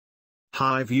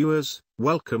Hi viewers,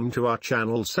 welcome to our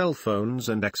channel Cell Phones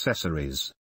and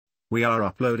Accessories. We are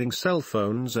uploading cell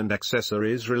phones and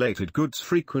accessories related goods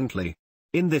frequently.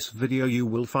 In this video you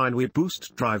will find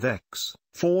weBoost Drive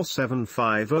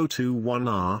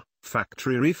X475021R,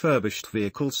 factory refurbished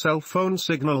vehicle cell phone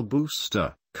signal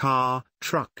booster, car,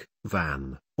 truck,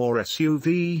 van, or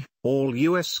SUV, all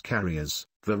US carriers,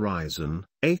 Verizon,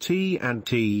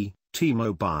 AT&T,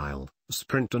 T-Mobile,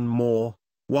 Sprint and more.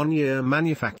 1-year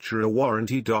manufacturer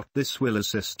warranty. This will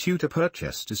assist you to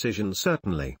purchase decision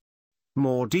certainly.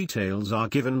 More details are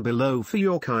given below for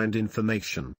your kind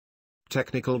information.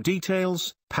 Technical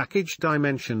details: package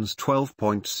dimensions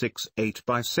 12.68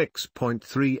 by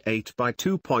 6.38 by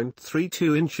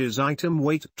 2.32 inches. Item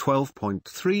weight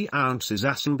 12.3 ounces.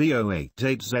 ASN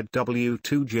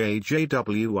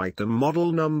B088ZW2JJW. Item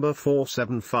model number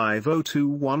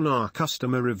 475021R.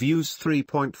 Customer reviews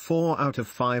 3.4 out of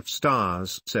 5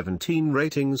 stars. 17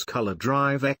 ratings. Color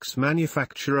Drive X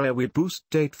manufacturer weBoost.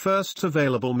 Date first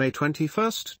available May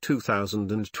 21,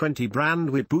 2020. Brand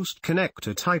weBoost.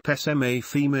 Connector type SMA.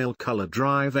 Female. Color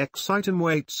Drive X. Item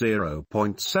weight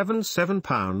 0.77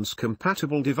 pounds.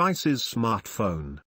 Compatible devices: smartphone,